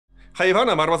Hey Ivan,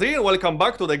 I'm Marbozir. Welcome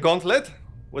back to the Gauntlet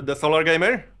with the Solar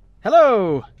Gamer.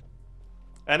 Hello!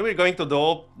 And we're going to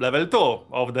do level 2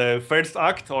 of the first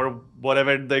act, or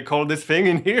whatever they call this thing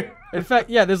in here. In fact,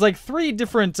 yeah, there's like 3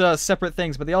 different separate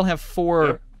things, but they all have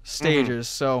 4 stages,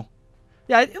 so...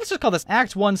 Yeah, let's just call this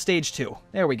Act 1, Stage 2.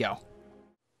 There we go.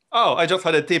 Oh, I just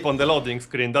had a tip on the loading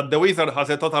screen that the wizard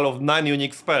has a total of 9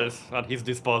 unique spells at his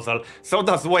disposal. So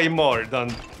that's way more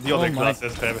than the other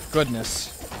classes have.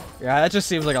 Goodness. Yeah, that just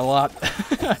seems like a lot.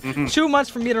 Too much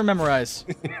for me to memorize.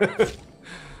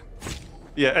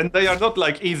 Yeah, and they are not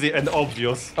like easy and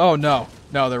obvious. Oh no.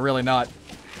 No, they're really not.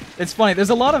 It's funny, there's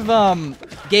a lot of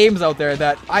games out there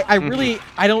that I really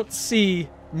don't see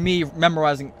me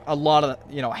memorizing a lot of,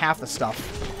 half the stuff.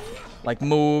 Like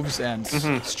moves and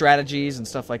strategies and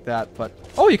stuff like that, but...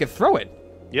 Oh, you can throw it!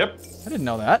 Yep. I didn't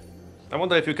know that. I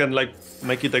wonder if you can, like,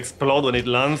 make it explode when it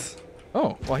lands.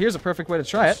 Oh, well, here's a perfect way to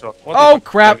try it. So, oh,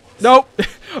 crap! Nope!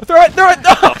 Throw it! Throw it!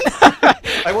 No!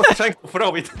 I was trying to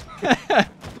throw it.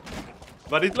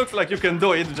 But it looks like you can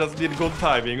do it, just need good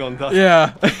timing on that.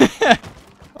 Yeah.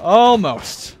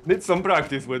 Almost. Need some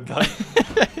practice with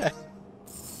that.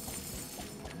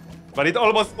 But it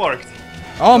almost worked.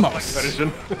 Almost.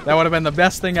 That would have been the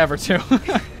best thing ever, too.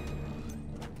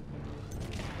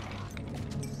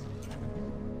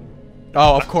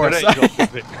 Oh, of course.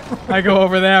 I go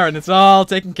over there and it's all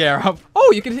taken care of.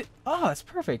 Oh, you can hit... Oh, that's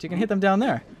perfect. You can hit them down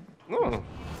there. Oh.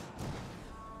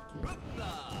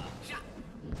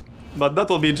 But that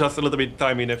will be just a little bit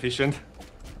time inefficient.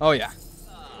 Oh, yeah.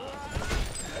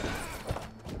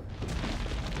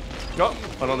 Oh,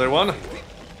 another one.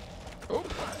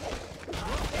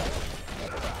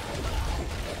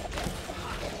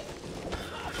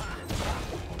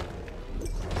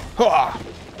 Oh.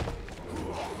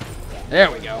 There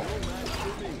we go.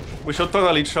 We should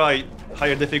totally try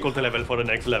higher difficulty level for the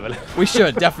next level. We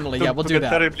should, definitely. Yeah, we'll do that.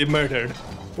 Terribly murdered.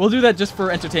 We'll do that just for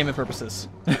entertainment purposes.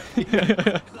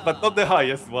 Yeah, but not the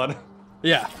highest one.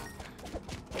 Yeah.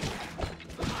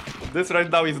 This right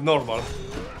now is normal.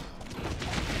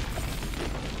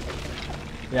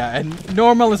 Yeah, and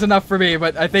normal is enough for me,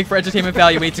 but I think for entertainment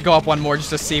value we need to go up one more just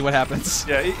to see what happens.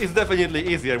 Yeah, it's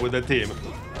definitely easier with the team.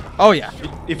 Oh yeah.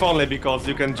 If only because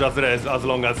you can just res as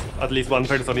long as at least one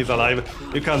person is alive.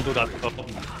 You can't do that.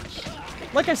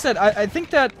 Like I said, I think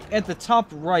that at the top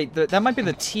right, that might be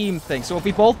the team thing. So if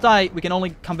we both die, we can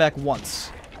only come back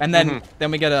once. And then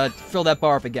we gotta fill that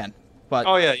bar up again. But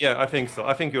oh yeah, I think so.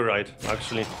 I think you're right,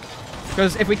 actually.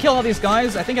 Because if we kill all these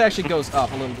guys, I think it actually goes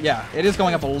up a little. Yeah, it is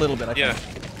going up a little bit, I think.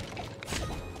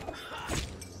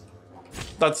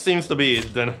 That seems to be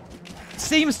it, then.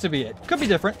 Seems to be it. Could be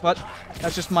different, but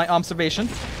that's just my observation.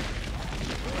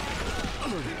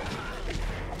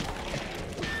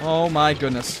 Oh my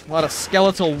goodness. A lot of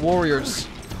skeletal warriors.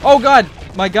 Oh god!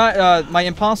 My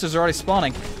imposters are already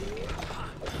spawning.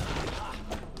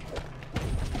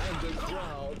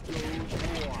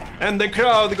 And the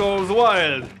crowd goes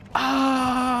wild!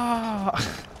 Ah!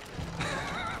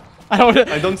 I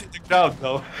don't see the crowd,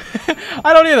 though.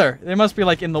 I don't either. They must be,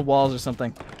 like, in the walls or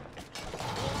something.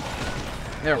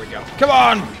 There we go. Come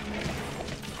on!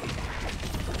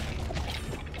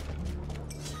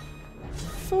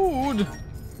 Food!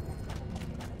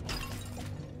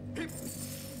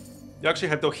 You actually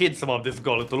have to hit some of this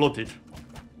gold to loot it,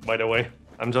 by the way.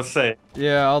 I'm just saying.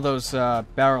 Yeah, all those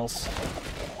barrels.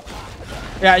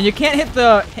 Yeah, and you can't hit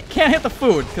the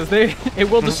food because it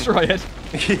will destroy it.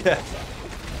 Yeah.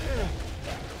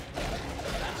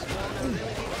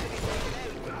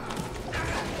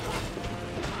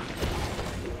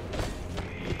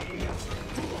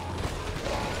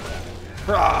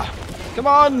 Come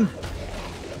on!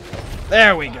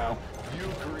 There we go. You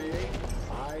create,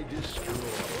 I destroy.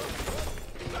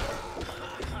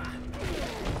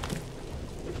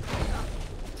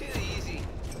 Too easy.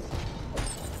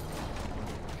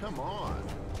 Come on.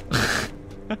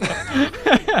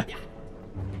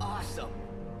 Awesome.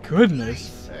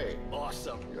 Goodness. Hey,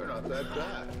 Awesome. you're not that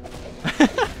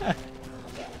bad.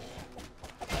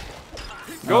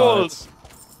 Gold!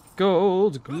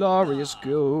 Gold, glorious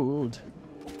gold.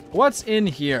 What's in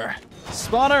here?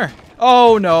 Spawner?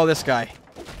 Oh no, this guy.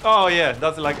 Oh yeah,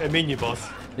 that's like a mini boss.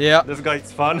 Yeah. This guy is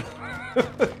fun.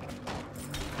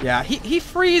 Yeah, he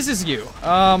freezes you.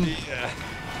 Yeah.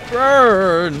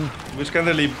 Burn. Which can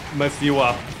really mess you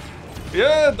up.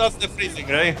 Yeah, that's the freezing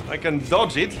ray. I can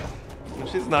dodge it,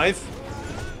 which is nice.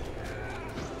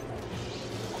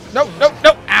 No, no,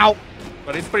 no, ow.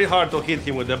 But it's pretty hard to hit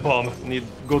him with the bomb. Need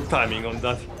good timing on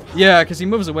that. Yeah, because he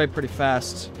moves away pretty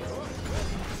fast.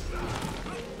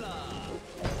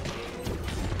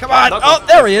 Come on! Oh,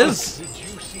 there he is! Did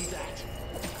you see that?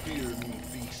 Fear me,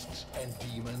 beasts and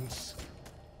demons.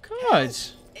 Good.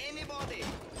 Anybody?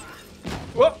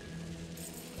 Whoop.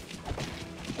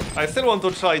 I still want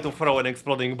to try to throw an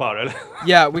exploding barrel.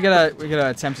 Yeah, we gotta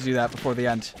attempt to do that before the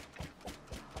end.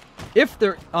 If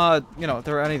there, you know, if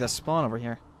there are any that spawn over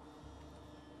here,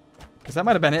 because that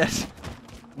might have been it.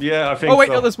 Yeah, I think. Oh wait,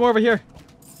 so. no, there's more over here.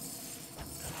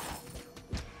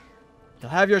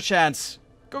 You'll have your chance.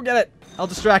 Go get it. I'll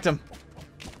distract him.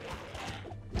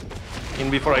 In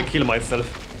before I kill myself.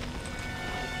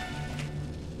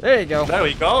 There you go. There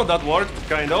we go. That worked,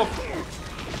 kind of.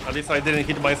 At least I didn't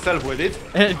hit myself with it.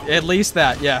 At least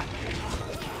that, yeah.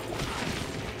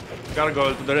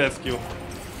 Gargoyle to the rescue.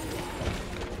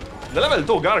 The level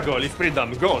 2 gargoyle is pretty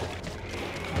damn good.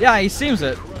 Yeah, he seems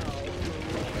it.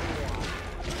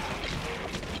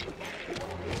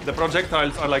 The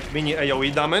projectiles are like mini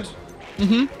AoE damage.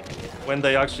 When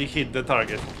they actually hit the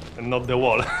target and not the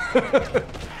wall.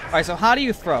 Alright, so how do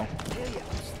you throw?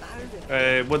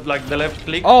 With like the left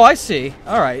click. Oh, I see.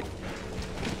 Alright.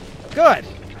 Good.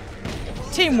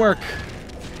 Teamwork.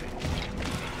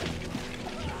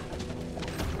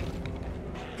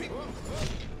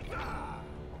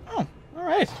 Oh,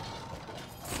 alright.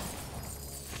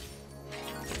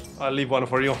 I'll leave one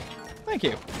for you. Thank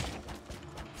you.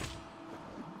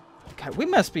 God, we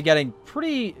must be getting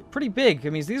pretty big. I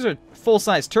mean, these are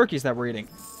full-size turkeys that we're eating.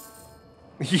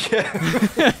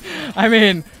 Yeah. I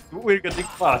mean... We're getting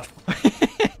fat.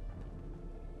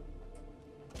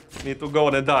 Need to go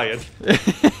on a diet.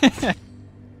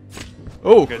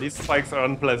 Oh. Okay, these spikes are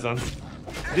unpleasant.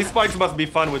 These spikes must be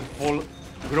fun with full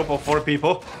group of 4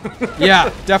 people.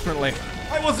 Yeah, definitely.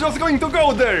 I was just going to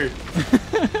go there!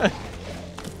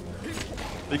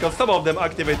 Because some of them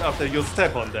activate after you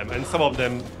step on them, and some of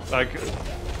them, like...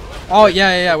 Oh,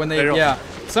 yeah, when they... They're- Yeah.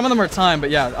 Some of them are timed, but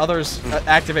yeah, others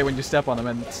activate when you step on them,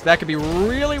 and that could be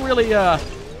really,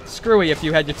 screwy if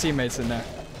you had your teammates in there.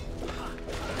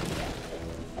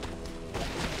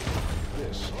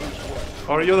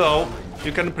 Or, you know,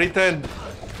 you can pretend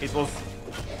it was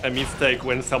a mistake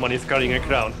when someone is carrying a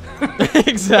crown.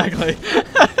 Exactly.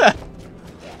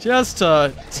 Just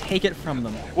take it from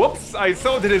them. Whoops, I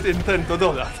so didn't intend to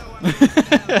do that.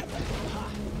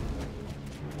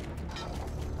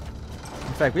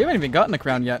 In fact, we haven't even gotten the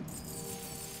crown yet.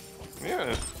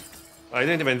 Yeah. I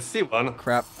didn't even see one.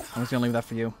 Crap. I was gonna leave that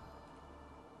for you.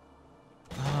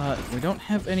 We don't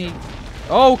have any...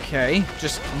 Okay.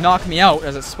 Just knock me out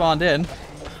as it spawned in.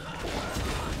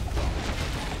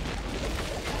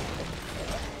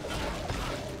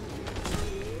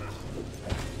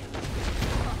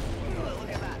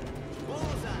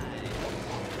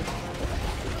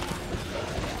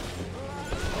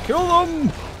 Kill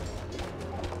them!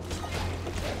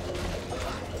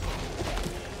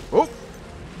 Oh!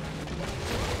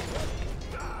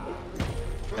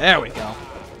 There we go.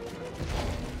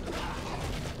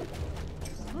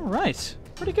 Alright.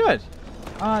 Pretty good.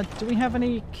 Do we have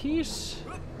any keys?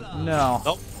 No.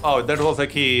 No. Oh, there was a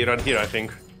key right here, I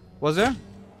think. Was there?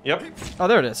 Yep. Oh,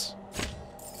 there it is.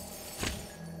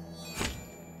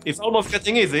 It's almost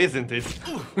getting easy, isn't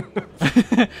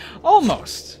it?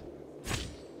 Almost.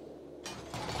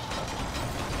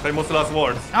 Famous last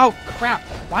words. Oh, crap.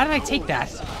 Why did I take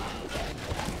that?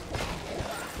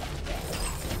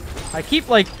 I keep,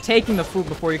 like, taking the food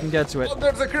before you can get to it. Oh,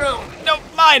 there's a crown! No,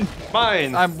 mine!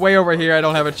 Mine! I'm way over here. I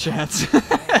don't have a chance.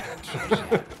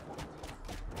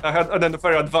 I had an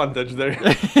unfair advantage there.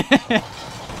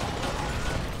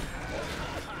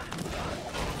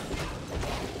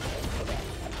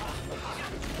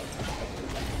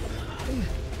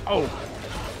 Oh.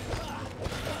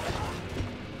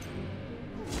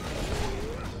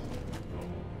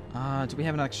 Do we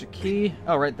have an extra key?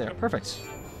 Oh, right there. Perfect.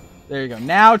 There you go.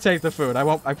 Now take the food.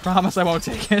 I promise I won't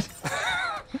take it.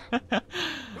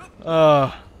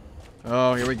 Oh,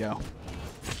 here we go.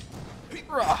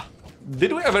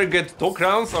 Did we ever get 2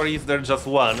 crowns, or is there just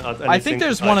one at any I think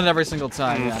there's single one time? at every single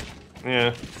time, yeah.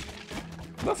 Yeah.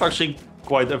 That's actually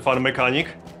quite a fun mechanic.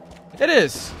 It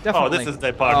is, Oh, definitely. this is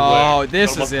the part Oh, where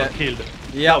this we almost is got it. killed.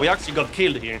 Yeah. No, we actually got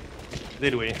killed here.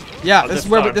 Did we? Yeah, At this the is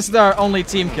where start. this is our only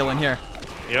team kill in here.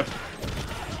 Yep.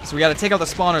 So we got to take out the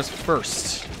spawners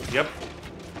first. Yep.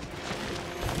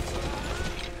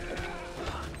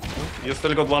 You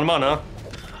still got 1 mana.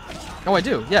 Oh, I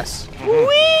do. Yes.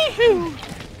 Wee-hoo!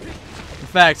 In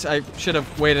fact, I should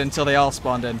have waited until they all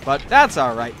spawned in, but that's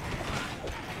all right.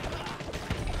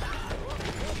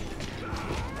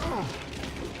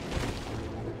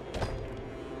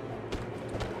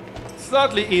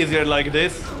 Slightly easier like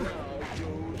this.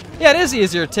 Yeah, it is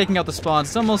easier taking out the spawns.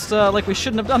 It's almost like we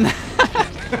shouldn't have done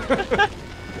that.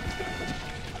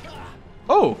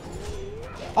 Oh.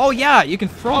 Oh, yeah, you can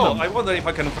throw Oh, them. I wonder if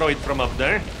I can throw it from up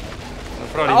there.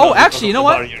 Probably Oh, not actually, you because know of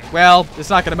what? the barrier. Well, it's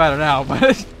not gonna matter now,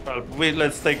 but Well,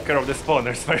 let's take care of the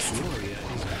spawners first.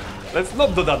 Let's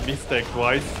not do that mistake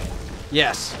twice.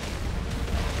 yes.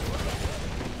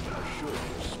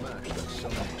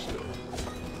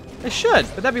 They should,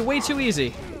 but that'd be way too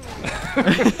easy.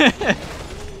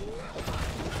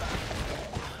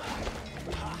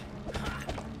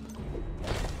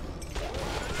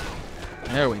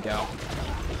 There we go.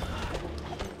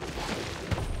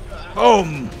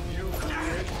 Boom!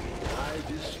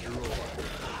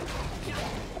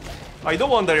 I do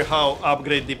wonder how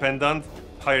upgrade dependent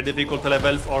higher difficulty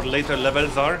levels or later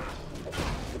levels are.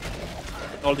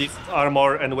 All these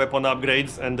armor and weapon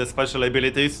upgrades and the special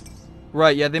abilities.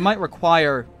 Right, yeah, they might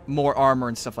require more armor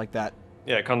and stuff like that.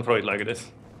 Yeah, I can't throw it like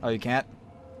this. Oh, you can't?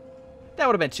 That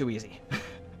would have been too easy.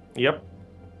 Yep.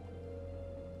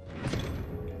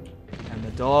 And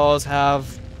the doors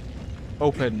have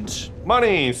opened.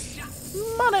 Monies!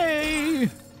 Money!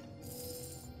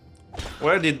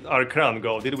 Where did our crown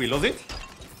go? Did we lose it?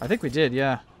 I think we did,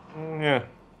 yeah. Yeah.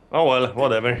 Oh well,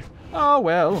 whatever. Oh,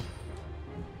 well.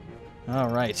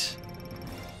 Alright.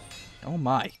 Oh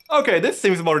my. Okay, this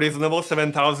seems more reasonable.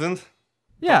 7,000.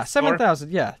 Yeah, Score.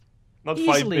 7,000, yeah. Not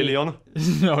Easily. 5 billion.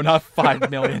 No, not 5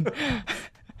 million.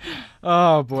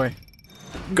 Oh boy.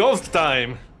 Ghost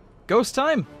time! Ghost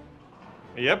time?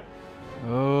 Yep.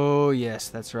 Oh, yes,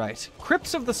 that's right.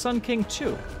 Crypts of the Sun King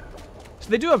 2. So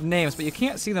they do have names, but you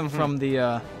can't see them from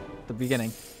the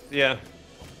beginning. Yeah.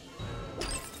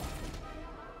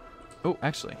 Oh,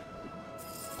 actually.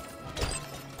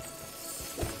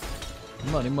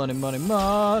 Money, money, money,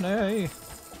 money.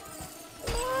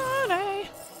 Money.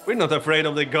 We're not afraid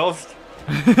of the ghost.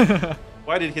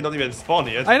 Why did he not even spawn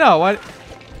yet? I know, what?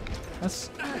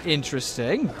 That's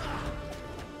interesting.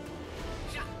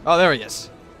 Oh, there he is.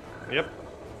 Yep.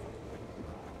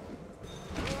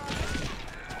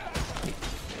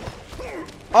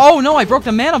 Oh, no, I broke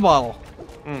the mana bottle.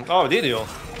 Oh, did you?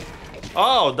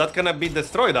 Oh, that cannot be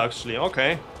destroyed actually.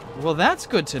 Okay. Well, that's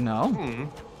good to know.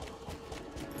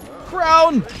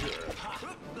 Crown!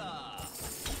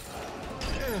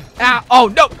 Ah! Oh,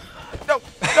 no! No! No!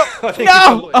 I think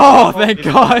No! it's Oh, thank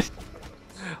God!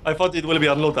 I thought it will be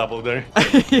unlootable there.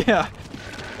 Yeah.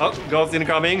 Oh, ghost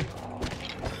incoming.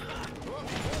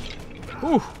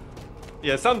 Ooh.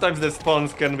 Yeah, sometimes the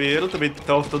spawns can be a little bit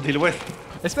tough to deal with.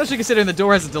 Especially considering the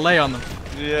door has a delay on them.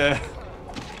 Yeah.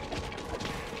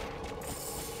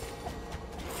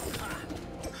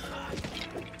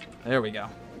 There we go.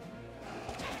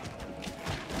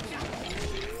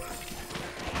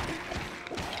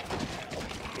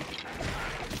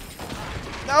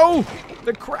 No!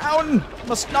 The crown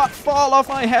must not fall off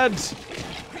my head!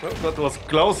 Well, that was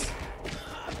close.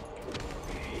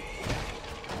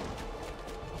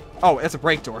 Oh, it's a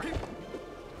break door.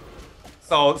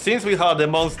 So, since we had a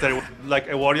monster with, like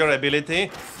a warrior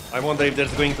ability, I wonder if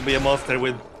there's going to be a monster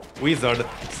with wizard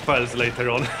spells later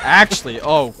on. Actually,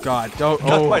 oh god, don't.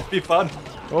 That Oh, might be fun.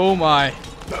 oh my.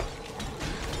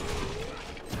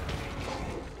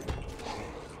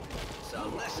 So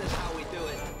this is how we do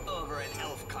it over in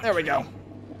Elf Country. There we go.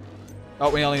 Oh,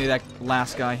 we only need that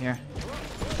last guy here.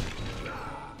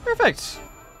 Perfect.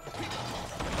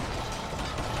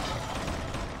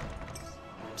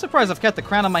 I'm surprised I've kept the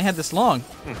crown on my head this long.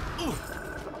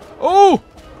 Oh!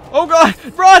 Oh god!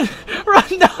 Run! Run!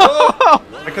 No!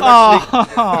 I can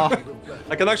actually, Oh.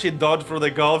 I can actually dodge through the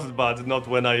ghost, but not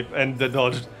when I end the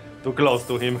dodge too close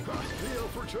to him. Kneel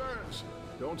for turns.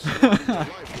 Don't save your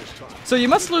life this time. So you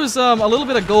must lose a little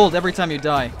bit of gold every time you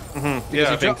die.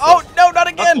 Yeah, I think so. Oh no! Not That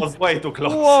again! was way too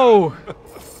close. Whoa!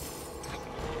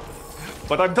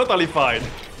 But I'm totally fine.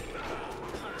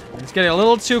 It's getting a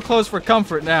little too close for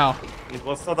comfort now. It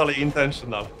was totally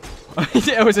intentional.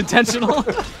 It was intentional.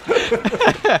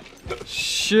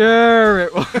 Sure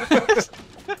it was.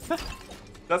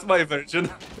 That's my version.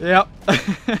 Yep.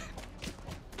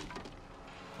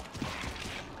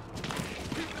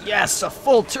 Yes, a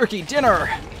full turkey dinner.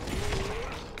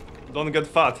 Don't get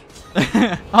fat.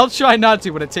 I'll try not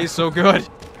to, but it tastes so good.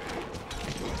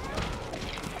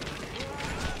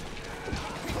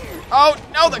 Oh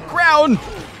no, the crown!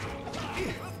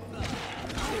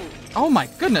 Oh my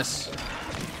goodness!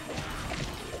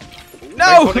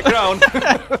 No! For the crown.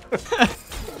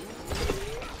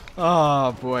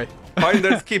 Oh boy.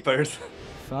 Finders keepers.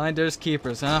 Finders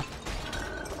keepers, huh?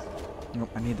 Nope,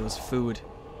 I need those food.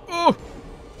 Oh!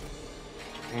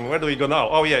 Where do we go now?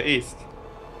 Oh yeah, east.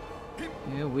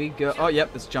 Here we go. Oh,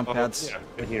 yep, it's jump Oh, pads. yeah,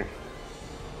 in here.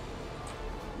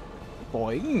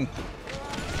 Boing.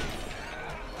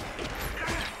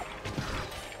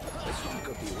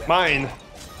 Mine.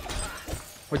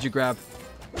 What'd you grab?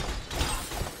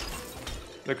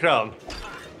 The crown.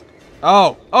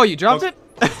 Oh, oh, you dropped it?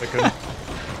 Second.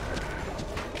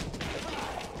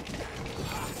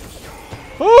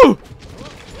 Ooh!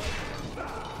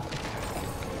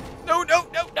 No, no,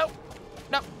 no, no.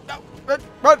 No, no. Run,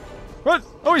 run, run.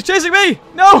 Oh, he's chasing me.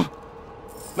 No.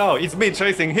 No, it's me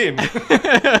chasing him.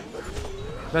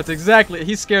 That's exactly.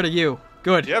 He's scared of you.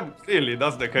 Good. Yeah, clearly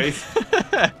that's the case.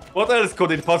 What else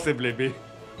could it possibly be?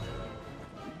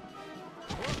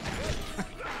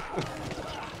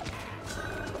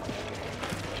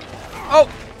 Oh!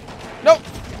 No!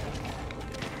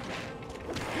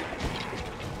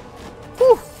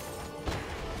 Whew.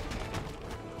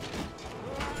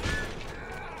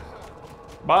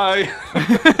 Bye.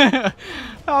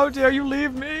 How dare you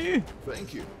leave me?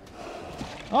 Thank you.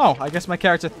 Oh, I guess my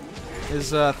character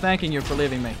is thanking you for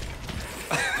leaving me.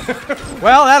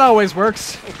 Well, that always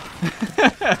works.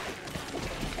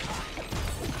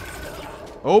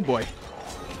 Oh boy.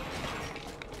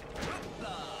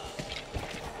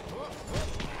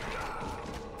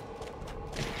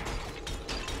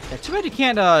 Yeah, too bad you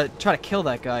can't try to kill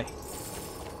that guy.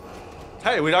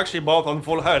 Hey, we're actually both on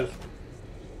full health.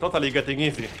 Totally getting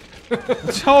easy.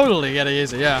 Totally getting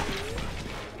easy, yeah.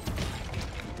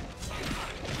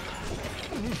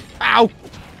 Ow!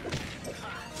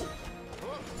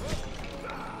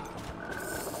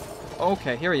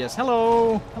 Okay, here he is.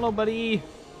 Hello! Hello, buddy!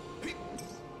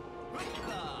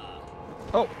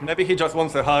 Oh. Maybe he just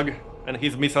wants a hug and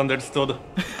he's misunderstood.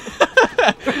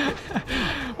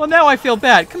 Well, now I feel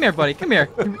bad. Come here, buddy. Come here.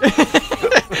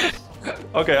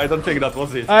 Okay, I don't think that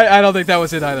was it. I don't think that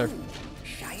was it either.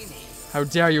 How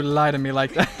dare you lie to me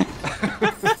like that?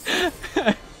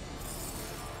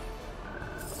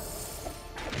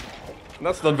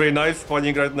 That's not very nice,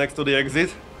 spawning right next to the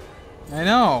exit. I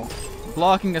know.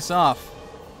 Blocking us off.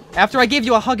 After I gave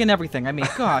you a hug and everything. I mean,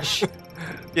 gosh.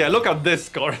 Yeah, look at this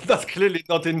score. That's clearly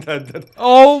not intended.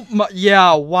 Oh my,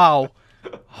 yeah, wow.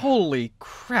 Holy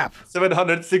crap.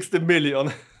 760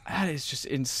 million. That is just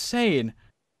insane.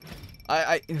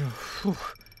 Whew,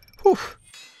 whew.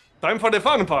 Time for the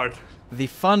fun part. The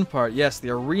fun part, yes, the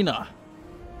arena.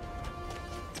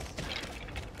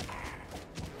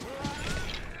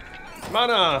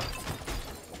 Mana!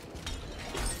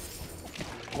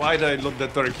 Why did I loot the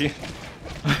turkey?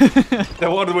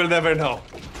 The world will never know.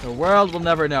 The world will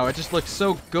never know. It just looks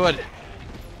so good.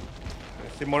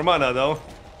 I see more mana though.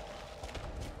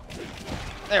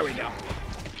 There we go.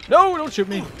 No, don't shoot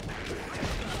me.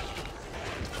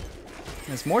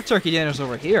 There's more turkey dinners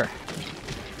over here.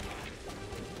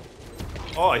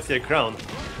 Oh, I see a crown.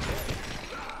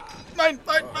 Mine,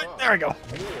 mine, mine. There we go.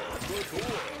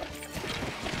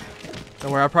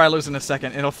 Don't worry, I'll probably lose in a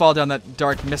second. It'll fall down that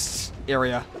dark mists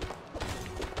area.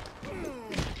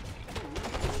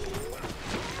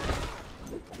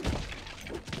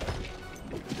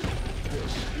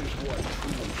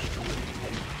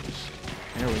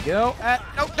 There we go.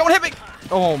 No, don't hit me!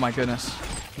 Oh my goodness.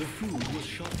 The food was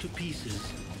shot to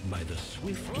pieces by the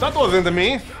swift. That wasn't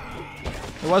me.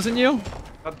 It wasn't you?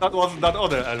 That was that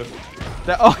other elf.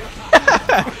 That, oh.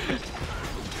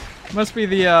 Must be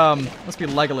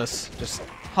Legolas just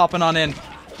hopping on in,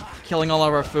 killing all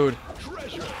of our food.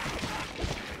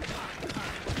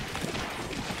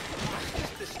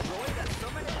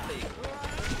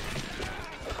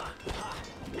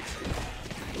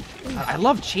 I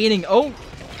love chaining. Oh,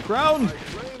 crown.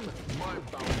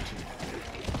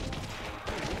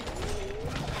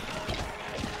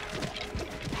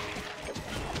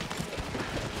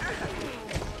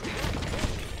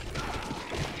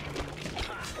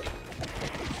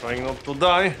 Trying not to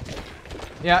die.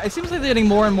 Yeah, it seems like they're getting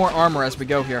more and more armor as we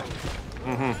go here.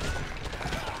 Mm-hmm.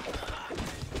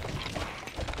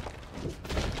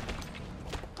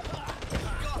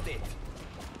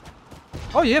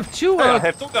 Oh, you have two. Hey, I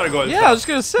have two gargoyles. Yeah, I was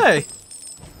gonna say.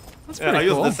 That's Yeah, pretty I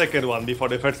cool. used the second one before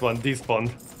the first one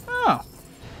despawned. Oh.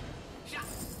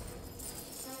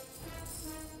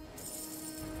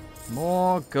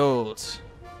 More gold.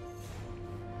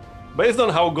 Based on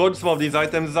how good some of these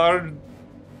items are,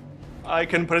 I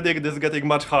can predict this getting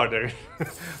much harder.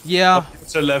 Yeah.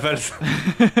 Future levels.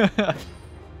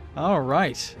 All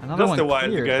right. Another Just one a wild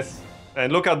cleared. guess.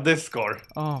 And look at this score.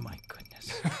 Oh my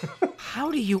goodness. How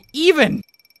do you even?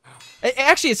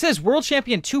 Actually, it says world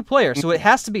champion 2 players, so it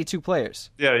has to be 2 players.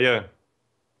 Yeah, yeah.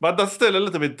 But that's still a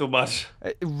little bit too much.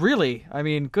 Really? I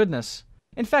mean, goodness.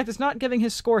 In fact, it's not giving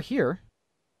his score here.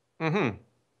 Mm-hmm.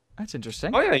 That's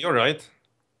interesting. Oh yeah, you're right.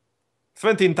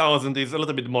 17,000 is a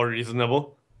little bit more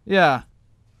reasonable. Yeah.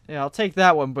 Yeah, I'll take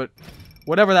that one, but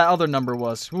whatever that other number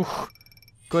was. Whew.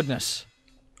 Goodness.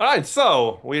 Alright,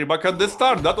 so we're back at the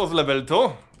start. That was level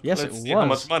 2. Yes, Let's it see how was.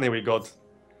 much money we got.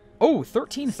 Oh,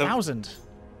 13,000.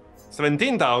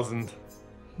 17,000.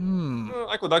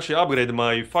 I could actually upgrade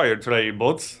my fire tray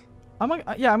bots. I'm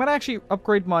gonna actually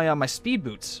upgrade my my speed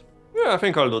boots. Yeah, I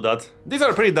think I'll do that. These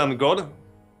are pretty damn good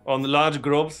on large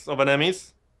groups of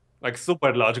enemies. Like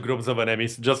super large groups of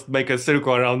enemies. Just make a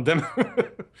circle around them.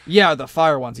 Yeah, the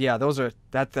fire ones. Yeah, those are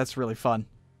that's really fun.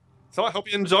 So I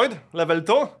hope you enjoyed level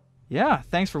 2. Yeah,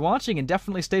 thanks for watching and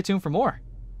definitely stay tuned for more.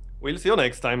 We'll see you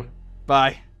next time.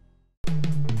 Bye.